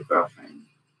am your girlfriend,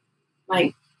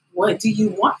 like, what do you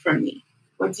want from me?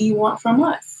 What do you want from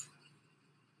us?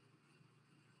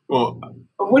 Well,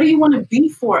 Or what do you want to be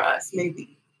for us,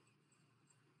 maybe?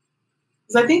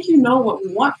 Because I think you know what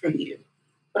we want from you.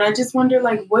 But I just wonder,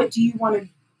 like, what do you want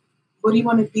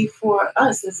to be for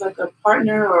us as like a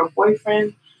partner or a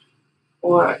boyfriend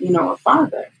or, you know, a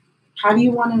father? How do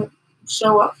you want to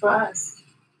show up for us?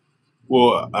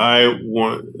 well, I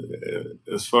want,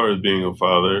 as far as being a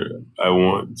father, I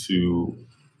want to.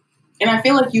 And I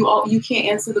feel like you can't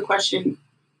answer the question.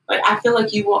 Like, I feel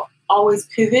like you will always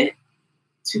pivot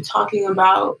to talking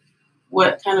about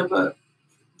what kind of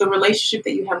the relationship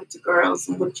that you have with the girls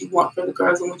and what you want for the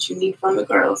girls and what you need from the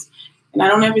girls. And I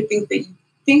don't ever think that you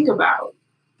think about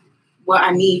what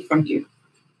I need from you.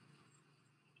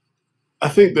 I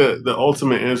think that the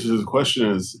ultimate answer to the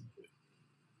question is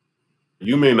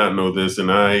you may not know this,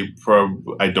 and I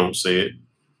don't say it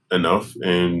enough,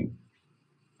 and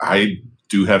I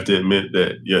do have to admit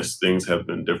that yes, things have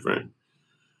been different.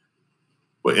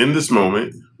 But in this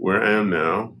moment where I am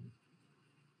now,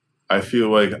 I feel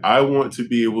like I want to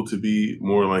be able to be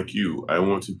more like you. I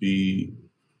want to be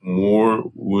more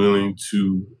willing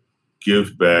to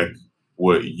give back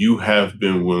what you have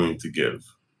been willing to give.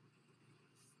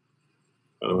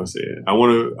 How do I say it? I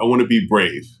want to be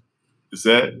brave. Is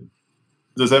that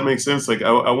Does that make sense? Like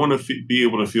I want to be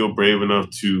able to feel brave enough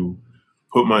to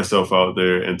put myself out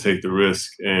there and take the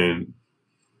risk and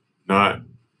not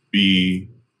be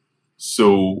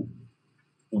so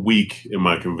weak in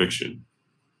my conviction.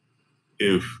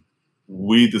 If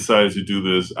we decided to do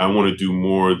this, I want to do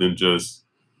more than just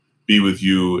be with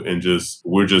you and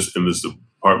we're just in this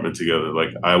apartment together. Like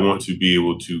I want to be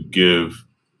able to give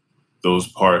those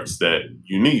parts that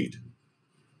you need.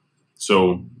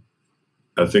 So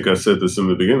I think I said this in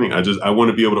the beginning. I want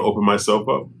to be able to open myself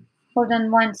up. Hold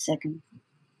on 1 second.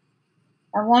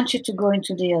 I want you to go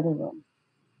into the other room.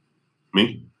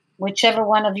 Me? Whichever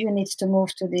one of you needs to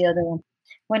move to the other room.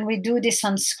 When we do this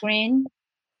on screen,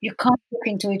 you can't look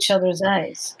into each other's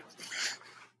eyes.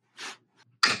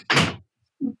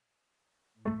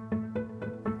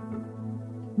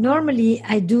 Normally,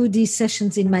 I do these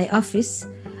sessions in my office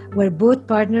where both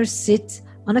partners sit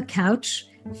on a couch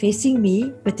facing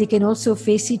me, but they can also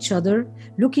face each other,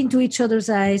 look into each other's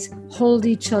eyes, hold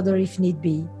each other if need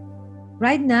be.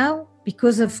 Right now,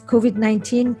 because of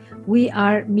COVID-19, we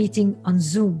are meeting on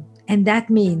Zoom. And that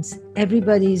means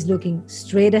everybody is looking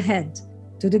straight ahead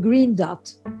to the green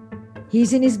dot.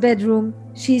 He's in his bedroom,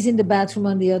 she's in the bathroom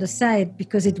on the other side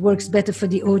because it works better for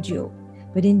the audio.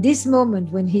 But in this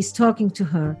moment when he's talking to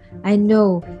her, I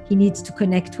know he needs to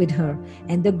connect with her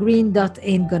and the green dot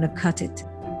ain't gonna cut it.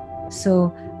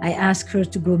 So I ask her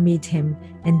to go meet him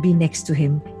and be next to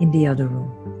him in the other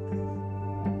room.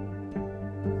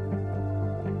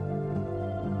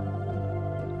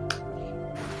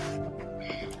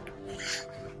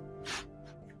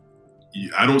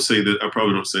 I don't say that, I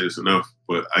probably don't say this enough,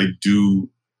 but I do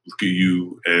look at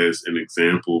you as an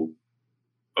example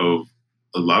of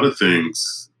a lot of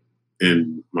things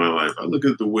in my life. I look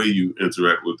at the way you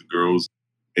interact with the girls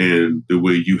and the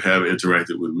way you have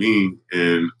interacted with me.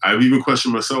 And I've even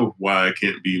questioned myself why I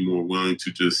can't be more willing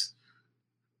to just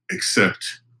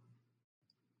accept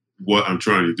what I'm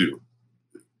trying to do.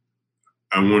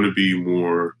 I want to be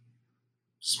more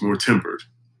tempered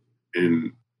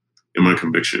in my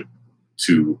conviction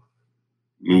to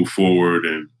move forward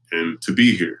and to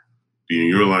be here, be in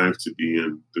your life, to be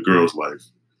in the girl's life.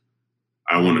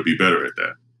 I want to be better at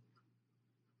that.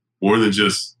 More than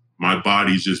just my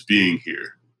body just being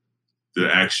here,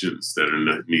 the actions that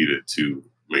are needed to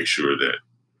make sure that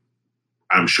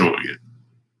I'm showing it.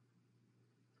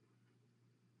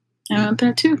 I want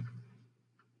that too.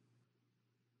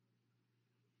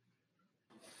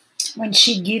 When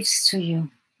she gives to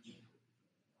you,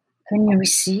 can you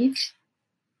receive?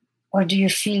 Or do you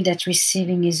feel that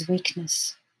receiving is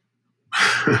weakness?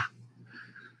 I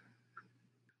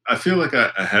feel like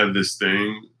I have this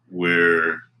thing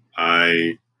where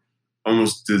I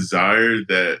almost desire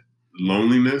that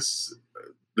loneliness,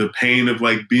 the pain of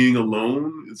like being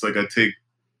alone. It's like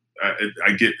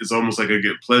it's almost like I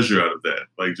get pleasure out of that.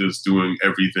 Like just doing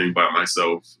everything by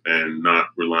myself and not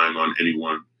relying on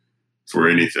anyone for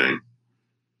anything.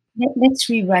 Let's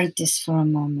rewrite this for a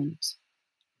moment.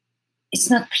 It's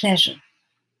not pleasure.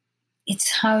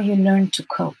 It's how you learn to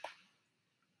cope.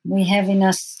 We have in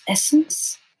us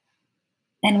essence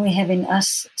and we have in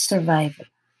us survival.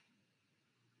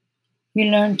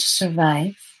 You learn to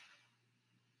survive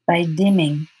by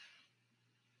dimming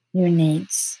your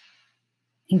needs,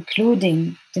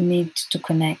 including the need to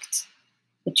connect,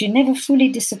 but you never fully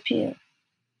disappear.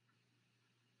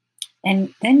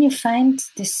 And then you find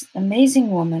this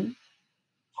amazing woman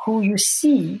who you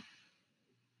see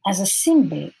as a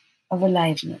symbol of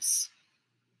aliveness.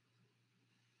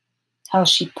 How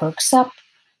she perks up,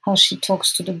 how she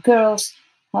talks to the girls,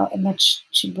 how much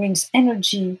she brings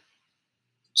energy.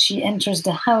 She enters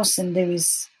the house and there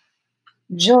is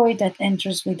joy that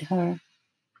enters with her.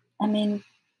 I mean,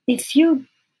 if you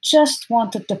just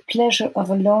wanted the pleasure of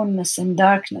aloneness and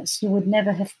darkness, you would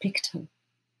never have picked her.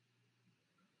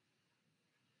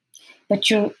 But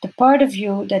the part of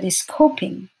you that is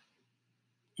coping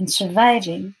and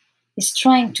surviving is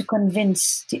trying to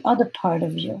convince the other part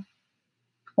of you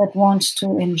that wants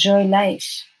to enjoy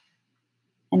life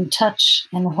and touch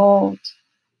and hold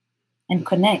and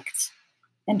connect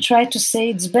and try to say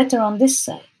it's better on this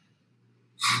side.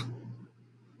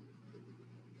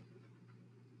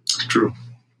 True.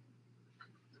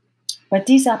 But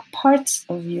these are parts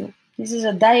of you. This is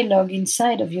a dialogue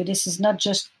inside of you. This is not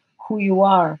just who you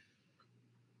are.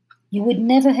 You would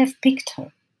never have picked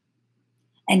her.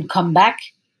 and come back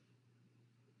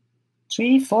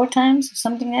 3-4 times,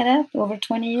 something like that, over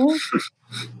 20 years.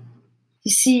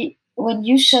 You see, when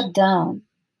you shut down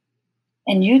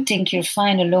and you think you're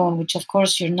fine alone, which of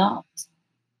course you're not,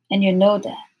 and you know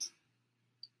that,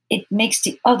 it makes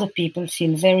the other people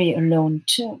feel very alone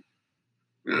too.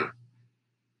 Yeah.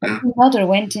 When my mother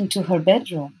went into her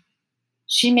bedroom,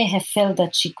 she may have felt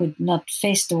that she could not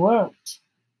face the world,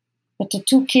 but the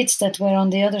two kids that were on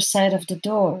the other side of the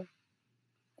door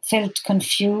felt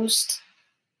confused,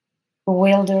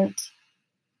 bewildered,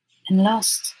 and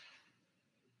lost.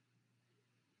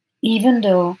 Even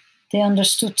though they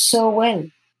understood so well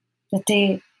that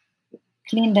they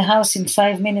cleaned the house in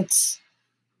 5 minutes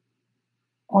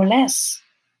or less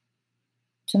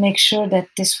to make sure that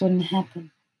this wouldn't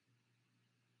happen.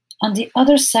 On the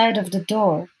other side of the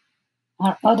door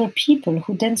are other people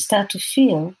who then start to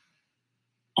feel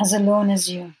as alone as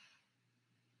you.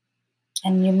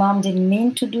 And your mom didn't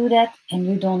mean to do that, and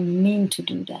you don't mean to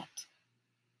do that.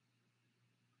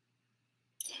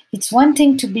 It's one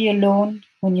thing to be alone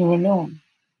when you're alone.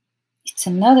 It's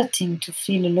another thing to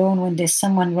feel alone when there's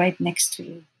someone right next to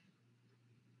you.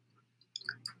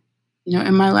 You know,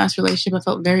 in my last relationship, I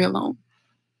felt very alone.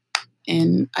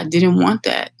 And I didn't want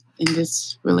that in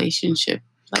this relationship.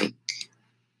 Like,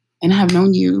 and I have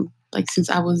known you like since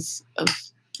I was a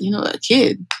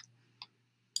kid.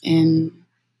 And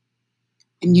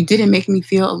you didn't make me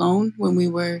feel alone when we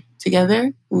were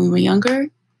together, when we were younger.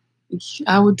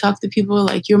 I would talk to people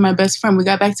like, you're my best friend. We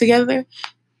got back together.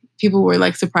 People were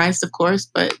like surprised, of course,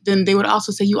 but then they would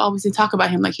also say, you always did talk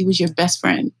about him like he was your best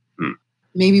friend.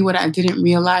 Maybe what I didn't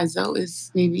realize though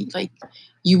is maybe like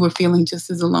you were feeling just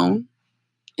as alone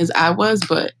as I was,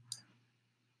 but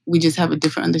we just have a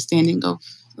different understanding of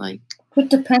like. Put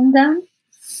the pen down.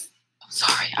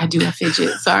 Sorry, I do a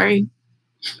fidget. Sorry.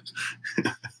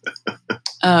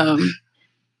 I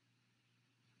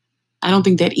don't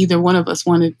think that either one of us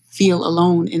want to feel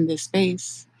alone in this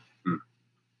space. You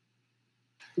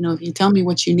know, if you tell me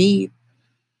what you need,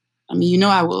 I mean, you know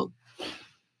I will.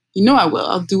 You know I will.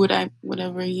 I'll do whatever,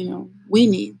 we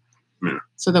need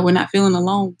so that we're not feeling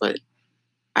alone. But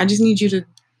I just need you to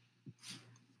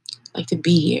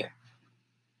be here.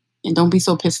 And don't be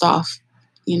so pissed off,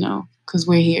 because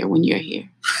we're here when you're here.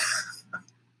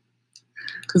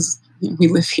 Because we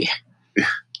live here.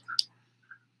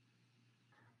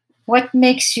 What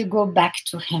makes you go back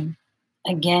to him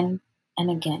again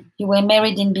and again? You were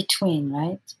married in between,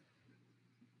 right?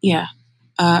 Yeah.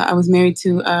 I was married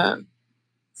to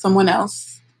someone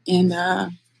else, and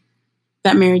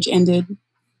that marriage ended.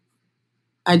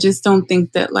 I just don't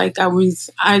think that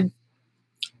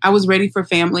I was ready for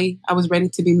family. I was ready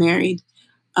to be married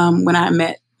when I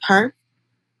met her,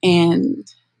 and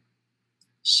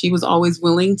she was always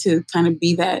willing to kind of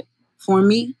be that for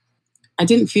me. I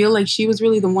didn't feel like she was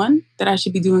really the one that I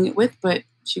should be doing it with, but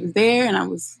she was there, and I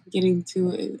was getting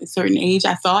to a certain age.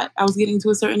 I thought I was getting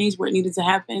to a certain age where it needed to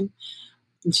happen.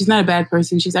 And she's not a bad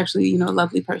person. She's actually, a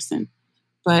lovely person.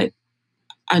 But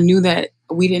I knew that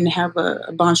we didn't have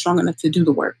a bond strong enough to do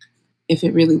the work if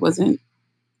it really wasn't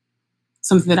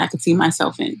something that I could see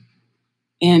myself in.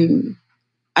 And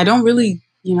I don't really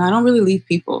leave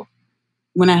people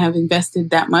when I have invested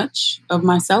that much of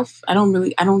myself. I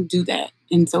don't do that.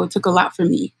 And so it took a lot for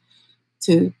me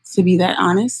to be that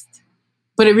honest.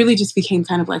 But it really just became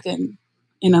kind of like an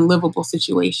unlivable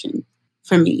situation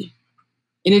for me.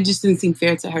 And it just didn't seem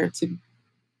fair to her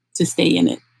to stay in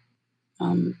it.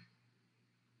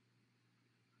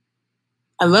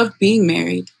 I loved being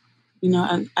married.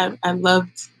 I love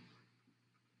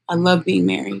being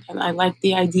married. I like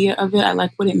the idea of it. I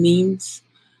like what it means.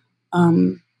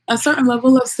 A certain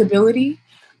level of stability,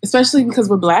 especially because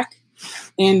we're Black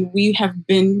and we have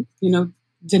been,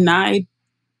 denied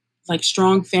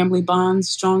strong family bonds,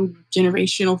 strong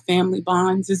generational family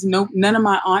bonds. None of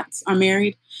my aunts are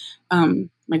married.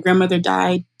 My grandmother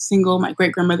died single. My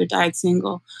great-grandmother died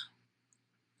single.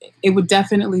 It would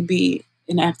definitely be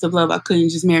an act of love. I couldn't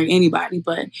just marry anybody,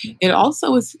 but it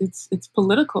also it's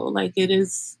political.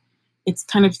 It's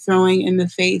kind of throwing in the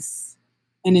face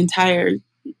an entire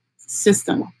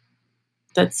system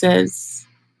that says,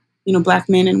 Black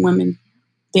men and women,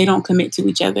 they don't commit to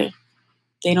each other.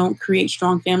 They don't create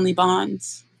strong family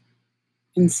bonds.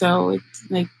 And so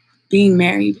it's like being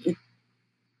married,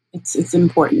 it's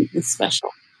important. It's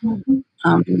special.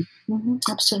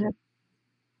 Absolutely.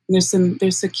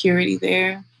 There's security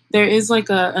there. There is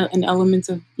an element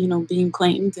of, being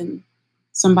claimed and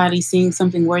somebody seeing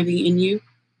something worthy in you.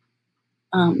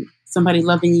 Somebody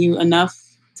loving you enough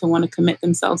to want to commit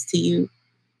themselves to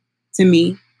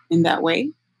me in that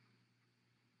way.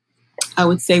 I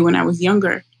would say when I was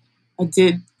younger, I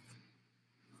did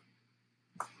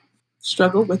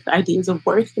struggle with ideas of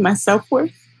worth and my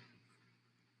self-worth.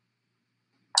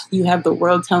 You have the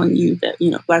world telling you that,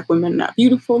 Black women are not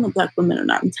beautiful and Black women are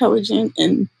not intelligent.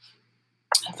 And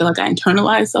I feel like I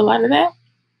internalized a lot of that.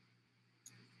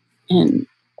 And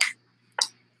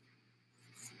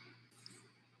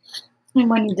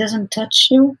when it doesn't touch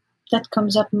you, that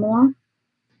comes up more.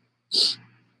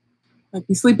 Like,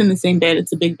 we sleep in the same bed.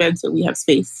 It's a big bed, so we have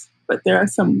space. But there are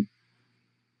some,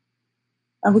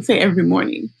 I would say every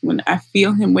morning when I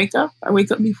feel him wake up, I wake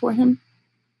up before him,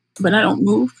 but I don't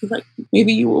move because, like,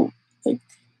 maybe you will, like,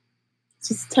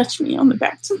 just touch me on the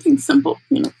back. Something simple,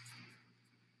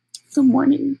 Some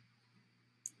morning.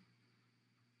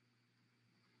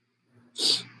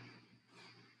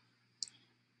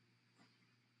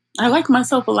 I like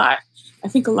myself a lot. I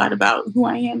think a lot about who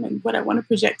I am and what I want to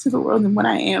project to the world and what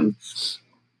I am,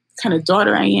 the kind of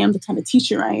daughter I am, the kind of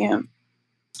teacher I am,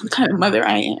 the kind of mother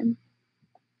I am.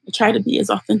 I try to be as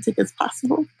authentic as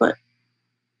possible, but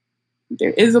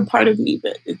there is a part of me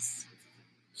that it's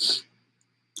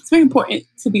very important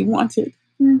to be wanted.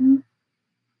 Mm-hmm.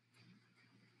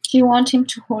 Do you want him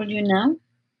to hold you now?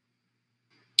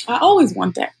 I always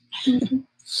want that. Mm-hmm.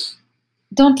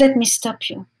 Don't let me stop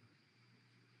you.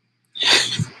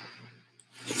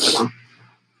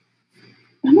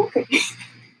 I'm okay.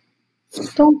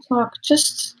 Don't talk.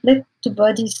 Just let the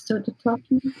bodies do the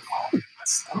talking.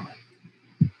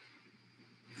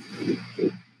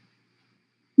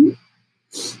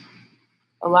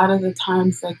 A lot of the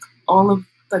times, like, all of,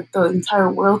 like, the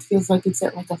entire world feels like it's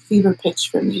at, like, a fever pitch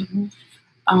for me.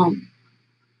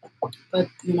 But,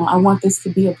 I want this to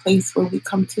be a place where we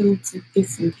come to get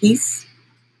some peace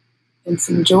and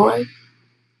some joy.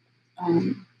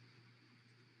 And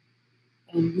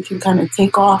we can kind of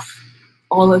take off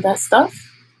all of that stuff.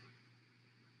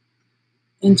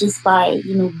 And just by,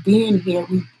 being here,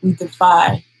 we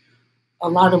defy a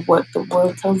lot of what the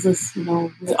world tells us,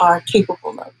 we are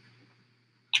capable of.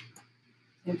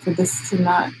 And for this to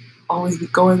not always be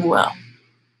going well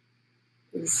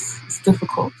is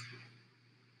difficult.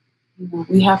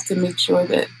 We have to make sure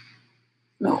that,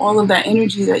 all of that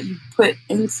energy that you put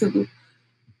into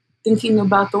thinking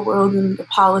about the world and the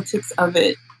politics of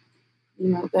it,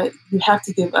 that you have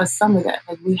to give us some of that.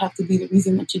 Like, we have to be the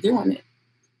reason that you're doing it.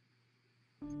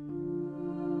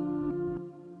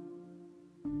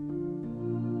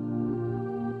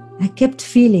 I kept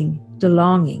feeling the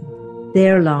longing,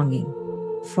 their longing,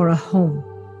 for a home,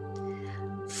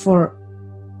 for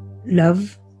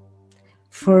love,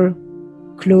 for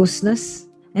closeness,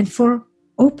 and for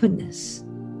openness.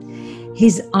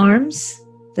 His arms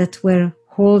that were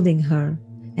holding her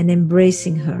and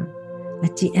embracing her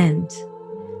at the end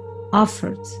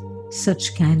offered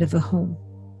such kind of a home.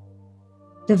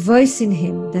 The voice in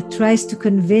him that tries to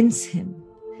convince him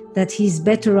that he's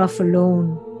better off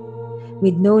alone,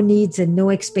 with no needs and no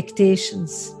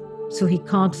expectations, so he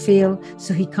can't fail,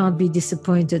 so he can't be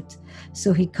disappointed,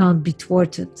 so he can't be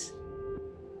thwarted,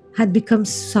 had become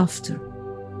softer.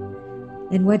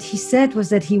 And what he said was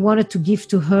that he wanted to give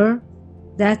to her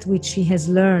that which he has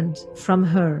learned from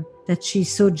her, that she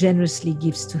so generously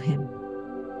gives to him.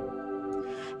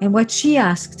 And what she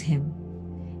asked him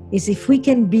is, if we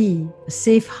can be a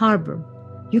safe harbor,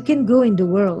 you can go in the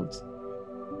world,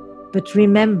 but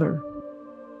remember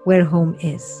where home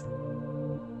is.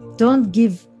 Don't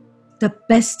give the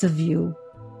best of you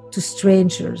to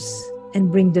strangers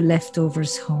and bring the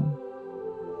leftovers home.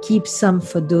 Keep some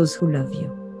for those who love you.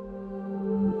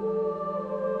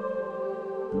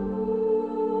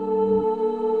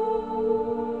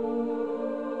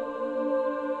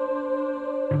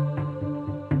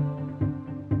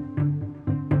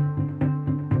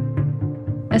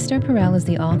 Esther Perel is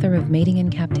the author of Mating in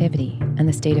Captivity and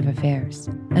the State of Affairs,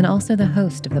 and also the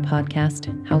host of the podcast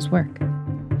Housework.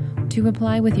 To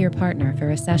apply with your partner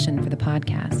for a session for the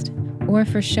podcast, or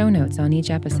for show notes on each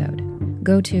episode,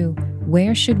 go to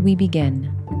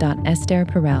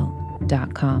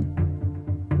whereshouldwebegin.estherperel.com.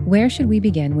 Where Should We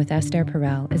Begin with Esther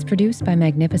Perel is produced by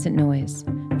Magnificent Noise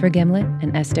for Gimlet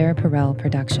and Esther Perel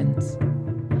Productions.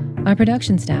 Our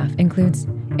production staff includes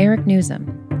Eric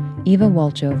Newsom, Eva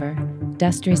Walchover,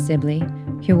 Destry Sibley,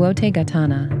 Huwote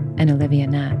Gatana, and Olivia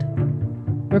Nat.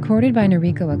 Recorded by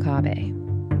Noriko Akabe.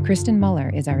 Kristen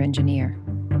Muller is our engineer.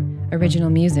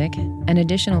 Original music and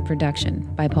additional production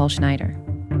by Paul Schneider.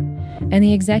 And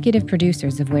the executive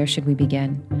producers of Where Should We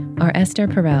Begin are Esther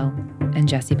Perel and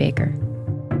Jesse Baker.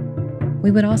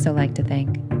 We would also like to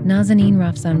thank Nazanin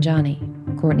Rafsanjani,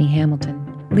 Courtney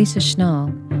Hamilton, Lisa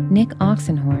Schnall, Nick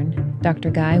Oxenhorn, Dr.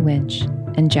 Guy Winch,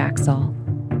 and Jack Saul.